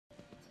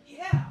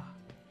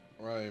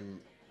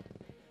I'm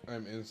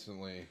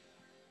instantly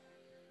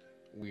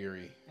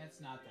weary.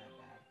 It's not that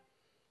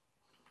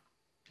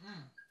bad.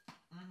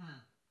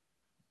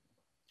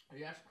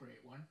 Yes,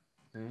 create one.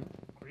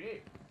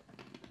 Create.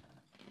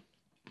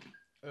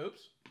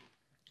 Oops.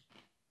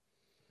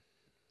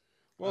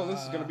 Well,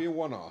 this is gonna be a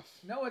one-off.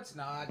 No, it's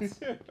not.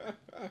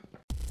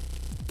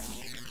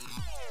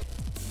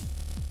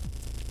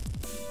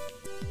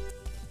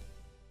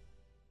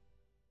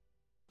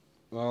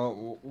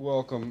 Well,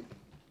 welcome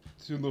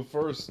to the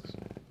first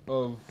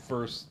of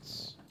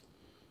firsts.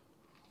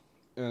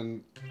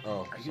 And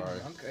Are you sorry.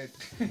 drunk?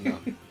 No,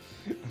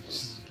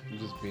 I'm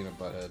just being a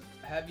butthead.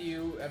 Have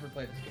you ever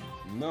played this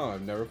game? No,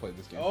 I've never played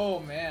this game. Oh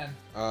man.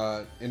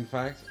 In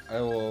fact,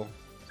 I will.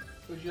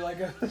 Would you like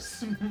a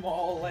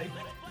small like?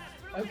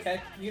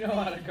 Okay, you know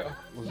how to go.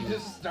 Was You it-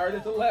 just start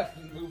at the left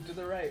and move to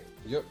the right.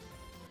 Yep.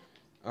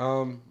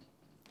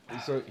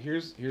 So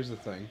here's the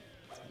thing.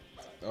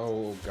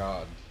 Oh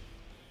God.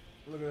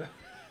 Look at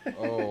that.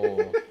 Oh.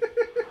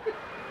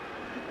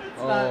 It's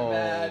not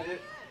bad.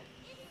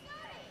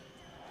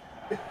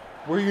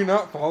 Were you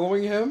not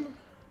following him?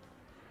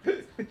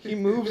 He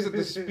moves at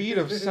the speed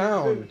of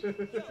sound. Long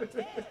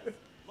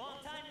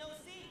time no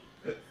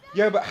see.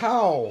 Yeah, but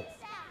how?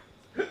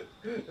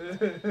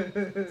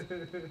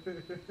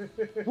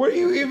 What do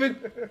you even?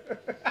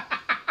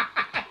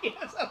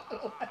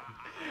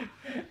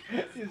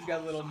 He's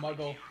got a little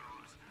muggle.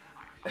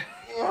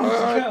 He's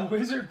got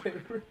wizard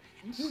paper.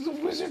 This is a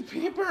wizard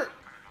paper.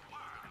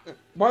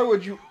 Why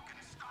would you?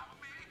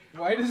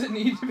 Why does it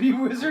need to be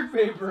wizard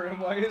paper, and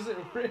why is it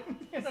written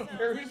in a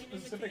very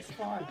specific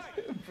font?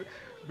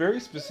 Very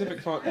specific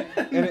font.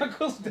 And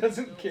Knuckles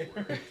doesn't care.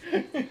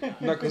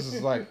 Knuckles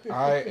is like,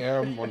 I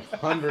am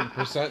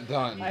 100%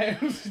 done. I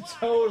am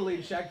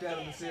totally checked out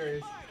of the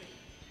series.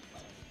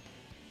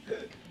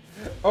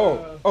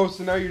 Oh,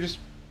 so now you're just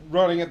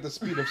running at the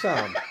speed of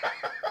sound.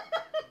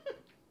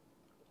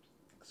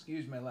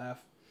 Excuse my laugh.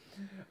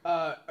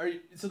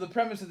 So the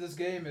premise of this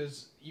game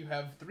is you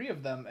have 3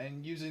 of them,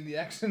 and using the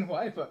X and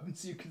Y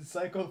buttons, you can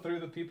cycle through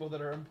the people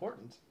that are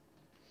important.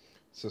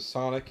 So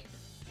Sonic,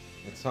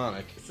 it's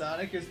Sonic.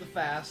 Sonic is the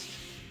fast.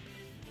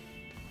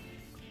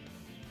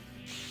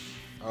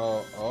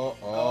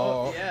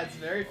 Oh. Yeah, it's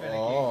very finicky.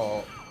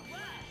 Oh.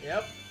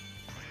 Yep.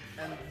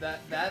 And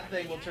that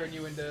thing will turn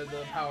you into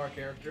the power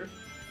character.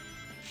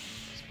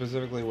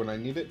 Specifically when I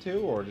need it to,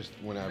 or just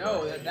whenever?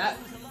 No, that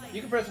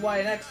you can press Y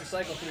and X to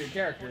cycle through your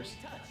characters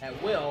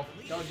at will.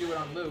 Don't do it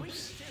on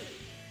loops.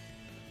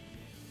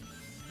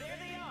 There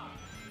they are.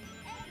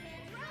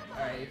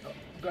 Alright,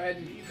 go ahead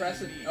and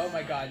press it. Oh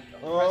my god.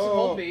 Press and Oh.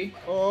 hold B.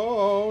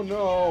 Oh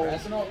no.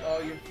 Press and hold. Oh,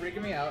 you're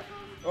freaking me out.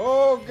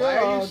 Oh God. Why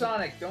are you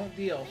Sonic? Don't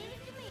deal.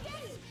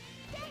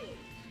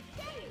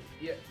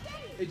 Yeah,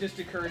 it just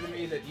occurred to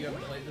me that you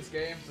haven't played this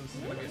game, so this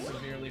is going to be a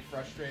severely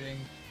frustrating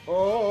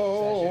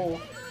Oh.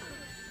 session.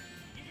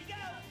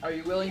 Are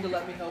you willing to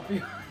let me help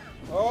you?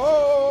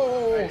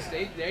 Oh. Alright,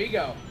 stay. There you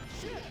go.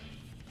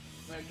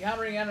 When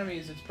encountering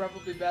enemies, it's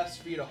probably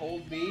best for you to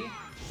hold B,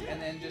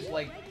 and then just,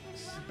 like,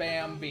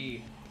 spam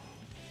B.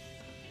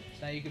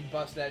 So now you can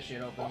bust that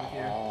shit open with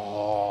your...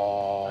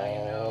 Oh. I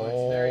know,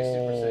 it's very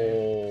Super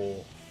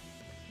Saiyan.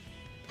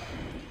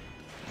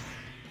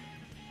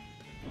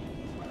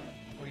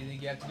 What do you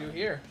think you have to do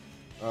here?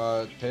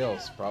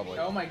 Tails, probably.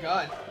 Oh my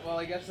god. Well,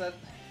 I guess that...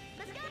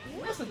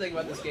 That's the thing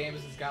about this game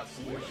is it's got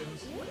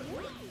solutions.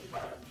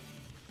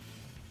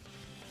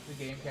 The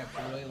game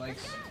capture really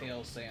likes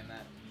Tails saying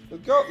that.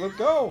 Let's go, let's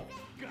go!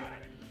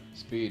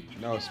 Speed.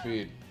 No,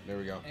 speed. There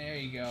we go. There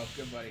you go.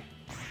 Good buddy.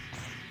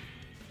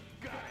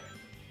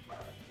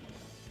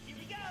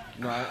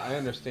 No, I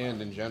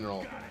understand in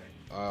general.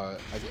 I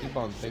keep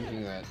on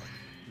thinking that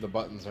the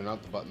buttons are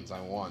not the buttons I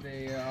want.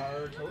 They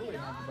are totally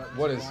not the buttons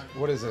What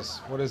you is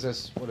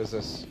want.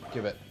 this?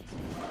 Give it.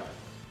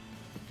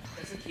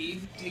 That's a key.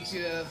 Takes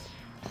you to...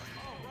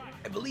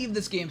 I believe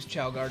this game's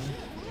Chow Garden.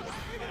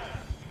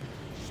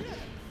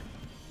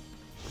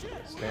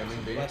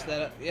 Standing B. Bust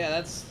that up. Yeah,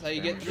 that's how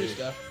you get through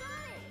Standing B. stuff.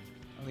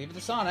 I'll leave it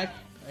to Sonic.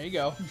 There you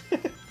go.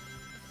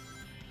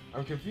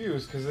 I'm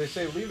confused because they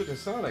say leave it to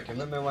Sonic and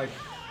then they're like,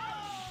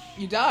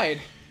 You died.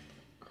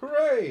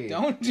 hooray!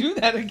 Don't do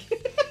that again.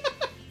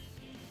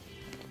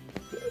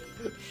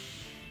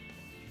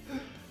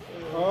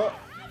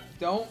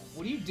 Don't.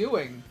 What are you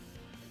doing?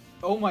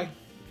 Oh my.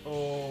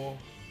 Oh.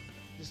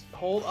 Just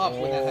hold up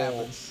when that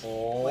happens.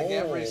 Like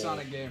every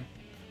Sonic game.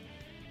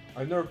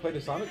 I've never played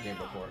a Sonic game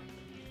before.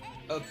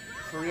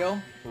 For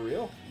real? For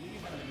real?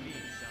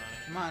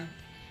 Come on.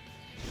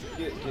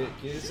 Get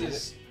This it.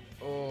 is.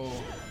 Oh.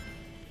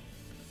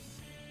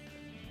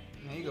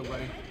 There you go,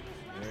 buddy.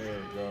 There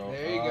you go.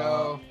 There you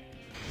go.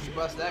 You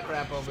bust that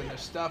crap open.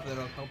 There's stuff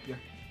that'll help you.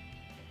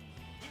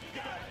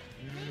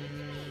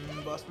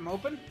 Bust them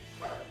open.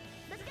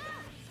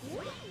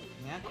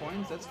 Yeah,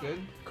 coins. That's good.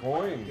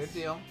 Coins. Good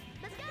deal.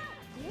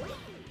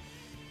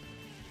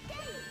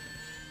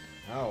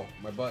 Ow,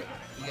 my butt.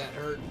 You got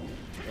hurt.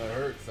 That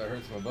hurts. That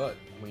hurts my butt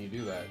when you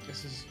do that.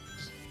 This is.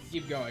 Just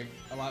keep going.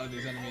 A lot of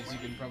these enemies you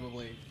can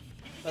probably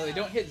By the way,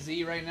 don't hit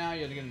Z right now.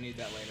 You're gonna need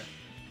that later.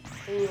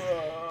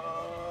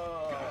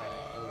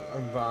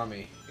 I'm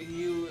vommy.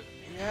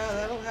 Yeah,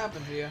 that'll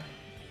happen to you.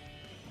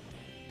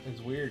 It's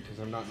weird because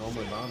I'm not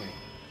normally vommy.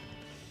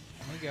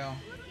 There you go.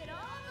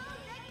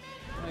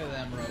 Look at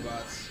them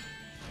robots.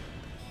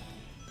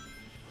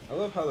 I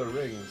love how the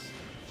rings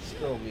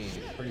still mean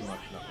pretty much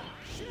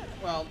nothing.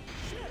 Well,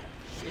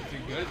 if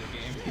you're good at the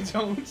game, you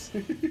don't.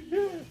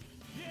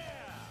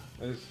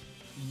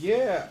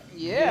 Yeah.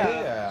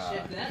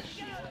 Check that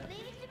shit.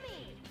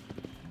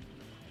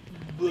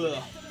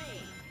 Blech.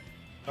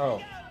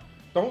 Oh.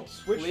 Don't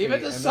switch Leave me it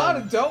to and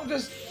Sonic. then- Don't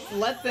just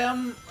let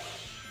them.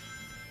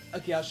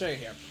 Okay, I'll show you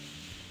here.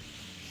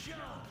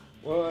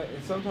 Well,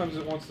 sometimes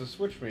it wants to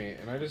switch me,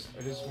 and I just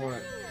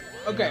want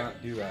to Okay.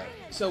 not do that.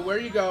 So where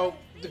you go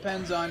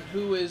depends on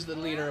who is the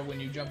leader when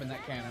you jump in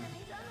that cannon.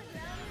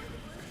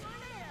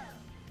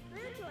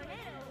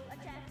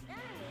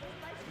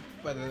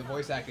 But the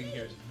voice acting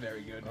here is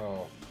very good.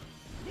 Oh.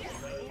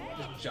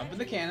 Just jump in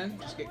the cannon.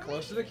 Just get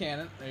close to the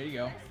cannon. There you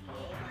go.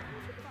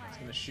 It's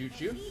gonna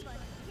shoot you.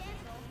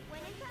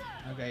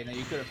 Okay, now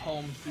you could have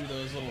homed through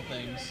those little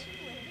things.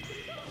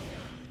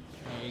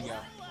 There you go.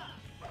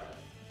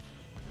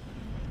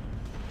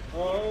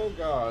 Oh,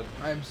 God.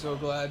 I'm so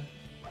glad.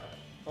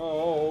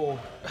 Oh.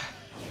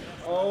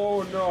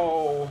 Oh,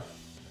 no.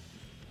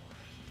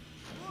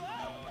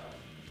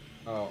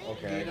 Oh,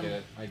 okay, I get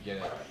it. I get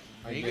it.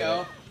 There you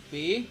go.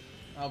 B.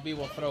 Oh, B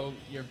will throw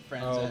your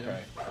friends Oh, at him.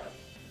 okay.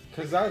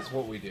 Because that's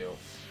what we do.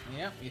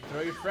 Yep, you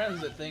throw your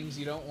friends at things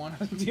you don't want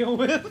to deal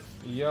with.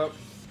 Yep.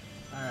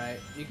 Alright,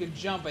 you can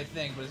jump, I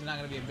think, but it's not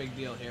going to be a big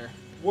deal here.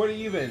 What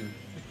even?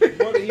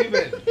 What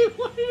even? You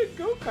wanted a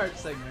go-kart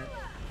segment.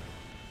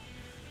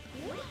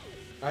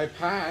 I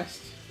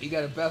passed. You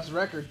got a best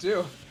record,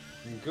 too.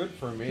 Good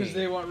for me. Because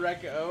they won't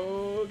wreck.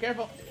 Oh,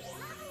 careful.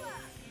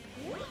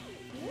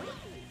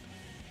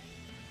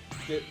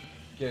 Get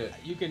it.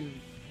 You can,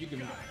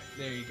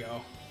 there you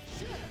go.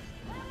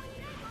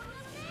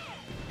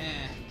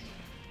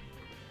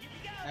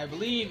 I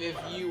believe if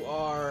you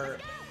are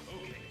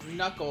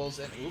Knuckles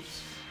and,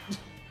 oops.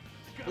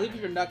 I believe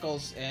if you're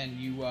Knuckles and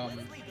you,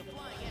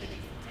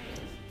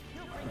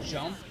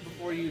 jump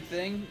before you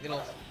thing,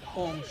 it'll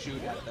home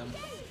shoot at them.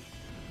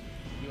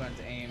 You want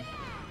to aim.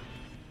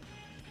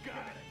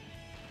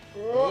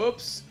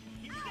 Oops.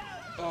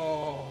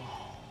 Oh.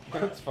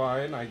 That's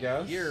fine, I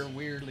guess. You're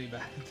weirdly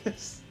bad at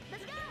this.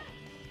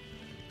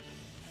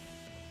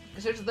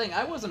 Because here's the thing,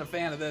 I wasn't a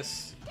fan of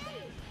this,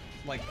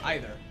 like,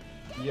 either.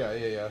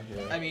 Yeah.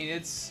 I mean,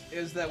 it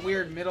was that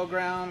weird middle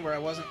ground where I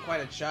wasn't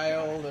quite a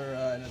child or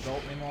an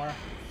adult anymore.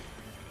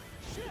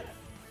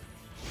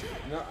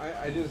 No,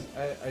 I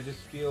just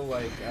feel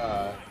like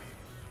I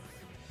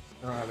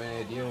don't have any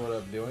idea what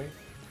I'm doing.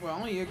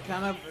 Well, you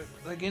kind of,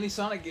 like any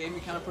Sonic game,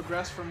 you kind of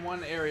progress from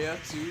one area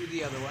to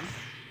the other one.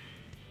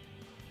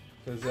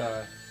 Cause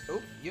Oh,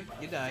 you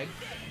died.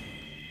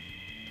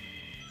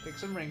 Pick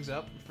some rings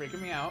up,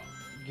 freaking me out.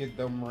 get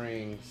them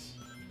rings,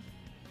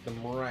 the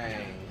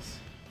meringues.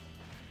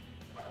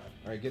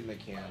 All right, get in the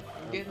can.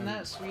 I'm getting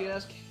that sweet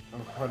ass.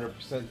 I'm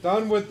 100%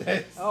 done with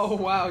this. Oh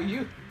wow,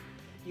 you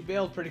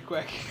bailed pretty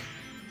quick.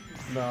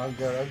 No, I'm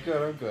good.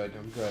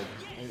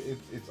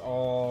 It's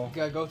all You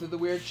gotta go through the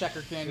weird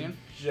checker canyon.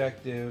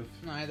 subjective.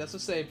 Alright, that's a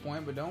save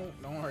point, but don't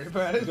worry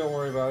about it. Don't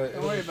worry about it. Don't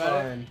It'll worry be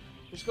about fine. it.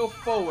 Just go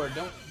forward.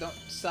 Don't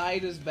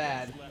side is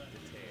bad.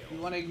 You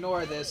want to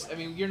ignore this. I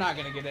mean, you're not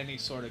gonna get any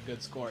sort of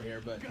good score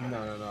here, but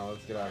No.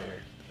 Let's get out of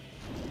here.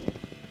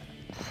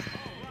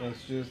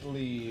 Let's just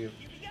leave.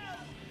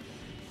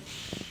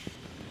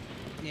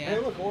 yeah. Hey,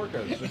 look,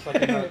 orcas, just like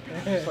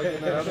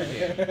in that other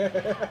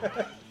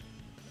game.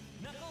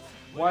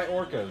 Why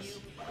orcas?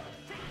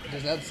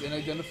 Because that's an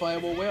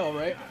identifiable whale,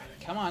 right?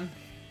 Come on.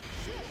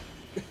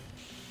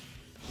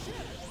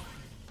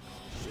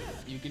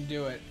 You can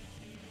do it.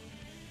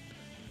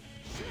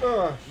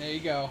 Ugh. There you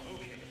go.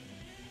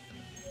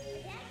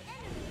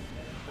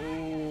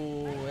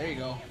 Ooh, there you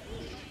go.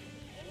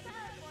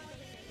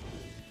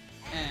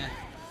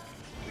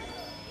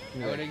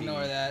 I would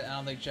ignore that. I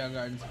don't think Chow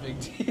Garden's a big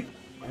deal.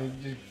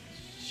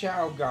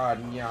 Chow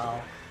Garden,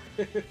 y'all.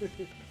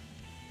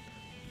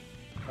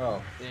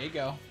 Oh. There you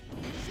go.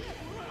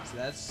 So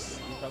that's...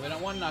 You probably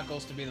don't want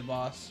Knuckles to be the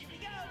boss.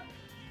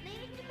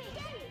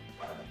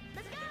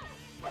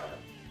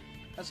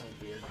 That's a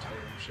weird totem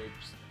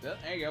shapes. Oh,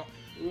 there you go.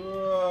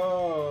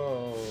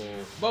 Whoa.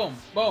 Boom,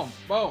 boom,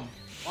 boom.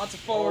 Lots of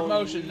forward Oh,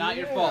 motion, not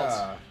your fault.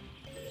 yeah.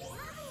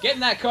 Get in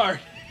that car.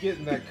 Get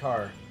in that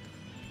car.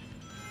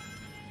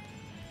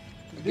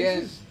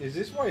 Again. Is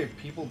this why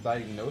people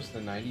diagnosed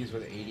in the 90s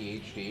with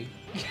ADHD?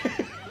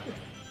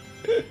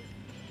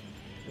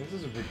 This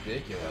is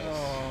ridiculous.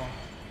 Oh.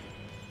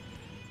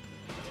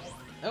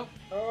 Nope.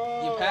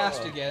 Oh. You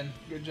passed again.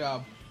 Good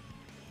job.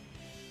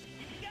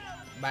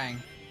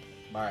 Bang.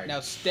 Bye. Now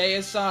stay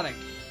as Sonic.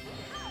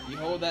 You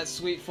hold that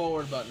sweet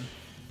forward button.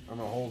 I'm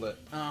gonna hold it.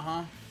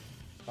 Uh-huh.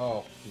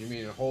 Oh, you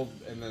mean hold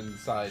and then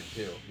side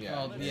too? Yeah.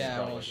 Well, that's yeah,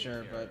 probably- well,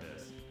 sure, but...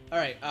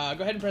 Alright, go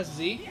ahead and press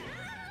Z.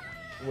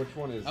 Which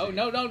one is? Oh,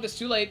 no, just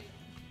too late.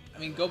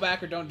 mean, go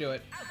back or don't do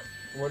it.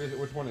 What is it?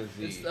 Which one is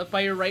Z? It's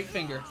by your right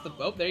finger. It's the,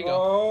 oh, there you go.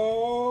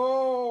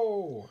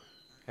 Oh!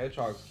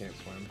 Hedgehogs can't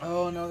swim.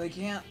 Oh, no, they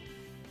can't.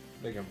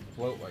 They can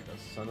float like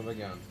a son of a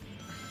gun.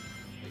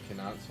 They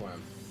cannot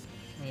swim.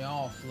 We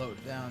all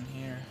float down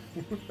here.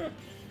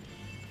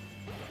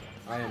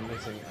 I am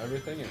missing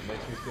everything and it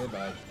makes me feel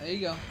bad. There you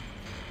go.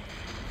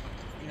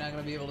 You're not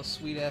going to be able to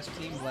sweet-ass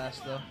Team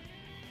Blast, though.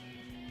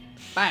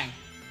 Bang!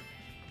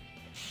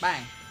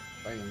 Bang!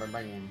 Bang, bang,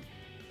 bang.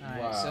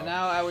 Alright, Wow. so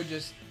now I would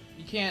just...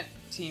 You can't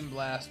Team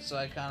Blast, so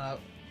I kind of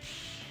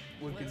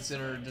would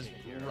consider just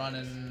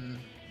running...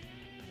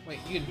 Wait,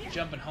 you can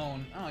jump and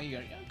hone. Oh, you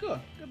got it. Good.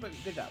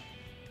 Good job.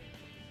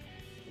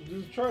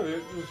 Just try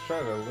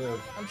to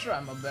live. I'm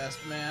trying my best,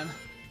 man.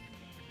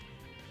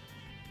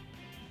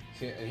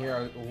 See, and here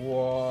I...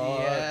 What?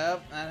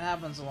 Yep, that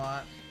happens a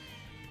lot.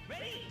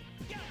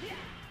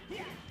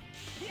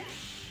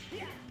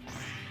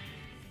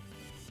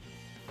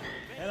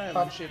 That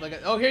island shaped like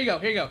a... Oh, here you go.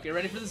 Here you go. Get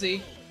ready for the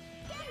Z.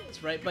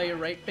 It's right by your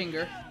right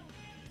finger.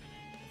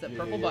 It's that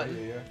purple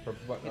button. Yeah.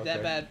 Purple button. Hit Okay.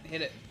 that bad.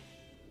 Hit it.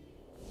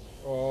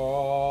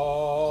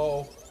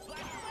 Oh.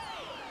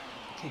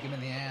 Kick him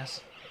in the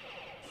ass.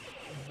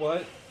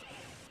 What?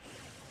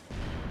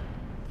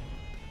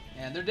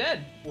 And they're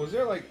dead. Was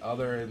there like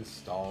other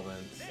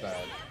installments that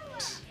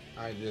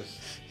I just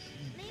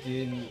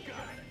didn't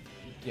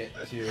get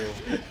to?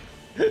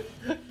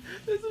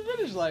 There's a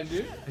finish line,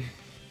 dude.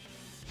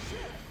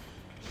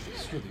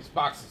 Screw these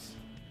boxes.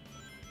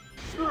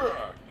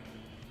 There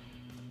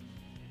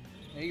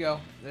you go.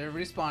 They're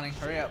respawning.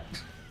 Hurry up.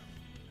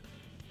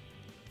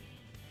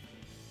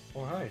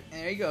 Oh hi.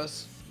 There he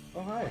goes.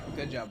 Oh hi.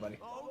 Good job, buddy.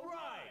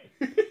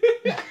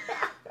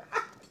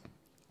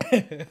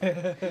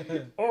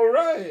 All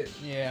right.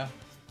 Yeah.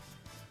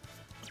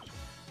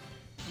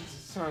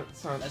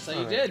 That's how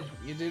you did.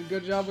 You did a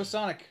good job with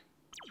Sonic.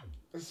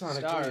 Sonic,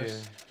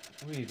 Stars.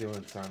 what are you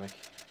doing, Sonic?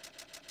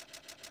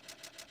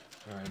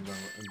 Alright,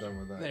 I'm done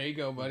with that. There you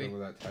go, buddy. I'm done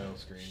with that title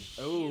screen.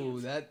 Oh,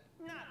 Not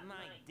my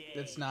day.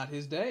 that's not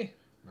his day.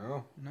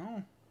 No.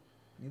 No.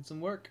 Need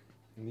some work.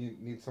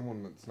 Need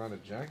someone that's not a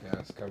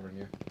jackass covering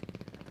you.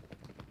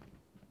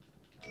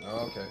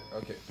 Oh,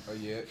 okay. Oh,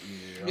 yeah.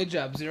 Good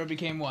job. 0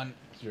 became 1.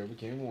 0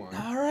 became 1.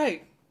 All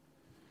right.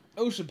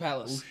 Ocean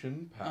Palace.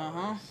 Ocean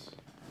Palace.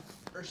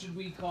 Or should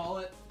we call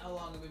it? How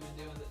long have we been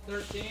doing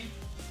it? 13?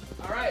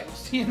 All right. We'll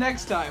see you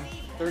next time.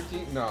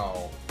 13?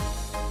 No.